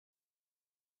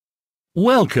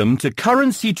Welcome to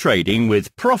Currency Trading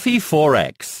with Profi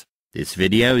Forex. This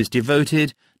video is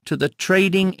devoted to the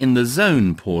trading in the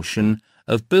zone portion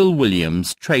of Bill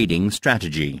Williams' trading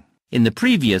strategy. In the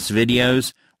previous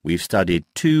videos, we've studied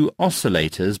two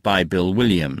oscillators by Bill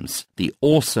Williams, the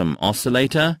Awesome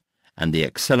Oscillator and the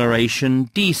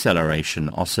Acceleration-Deceleration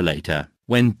Oscillator.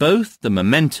 When both the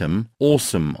momentum,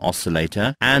 Awesome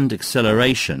Oscillator, and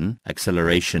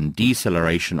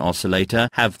Acceleration-Deceleration Oscillator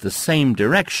have the same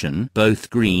direction, both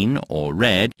green or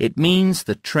red, it means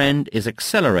the trend is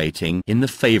accelerating in the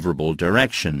favorable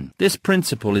direction. This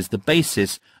principle is the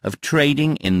basis of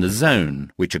trading in the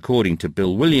zone, which according to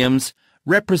Bill Williams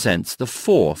represents the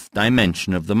fourth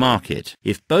dimension of the market.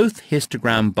 If both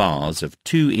histogram bars of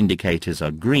two indicators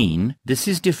are green, this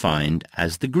is defined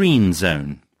as the green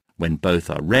zone. When both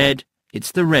are red,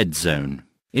 it's the red zone.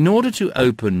 In order to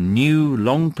open new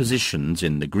long positions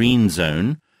in the green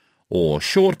zone or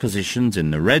short positions in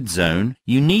the red zone,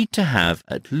 you need to have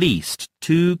at least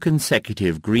two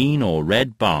consecutive green or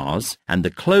red bars, and the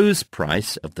close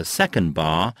price of the second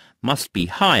bar must be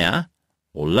higher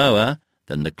or lower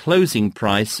than the closing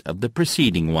price of the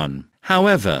preceding one.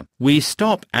 However, we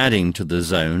stop adding to the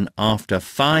zone after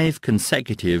 5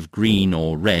 consecutive green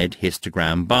or red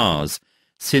histogram bars,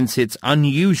 since it's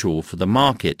unusual for the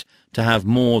market to have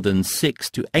more than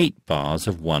 6 to 8 bars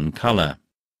of one color.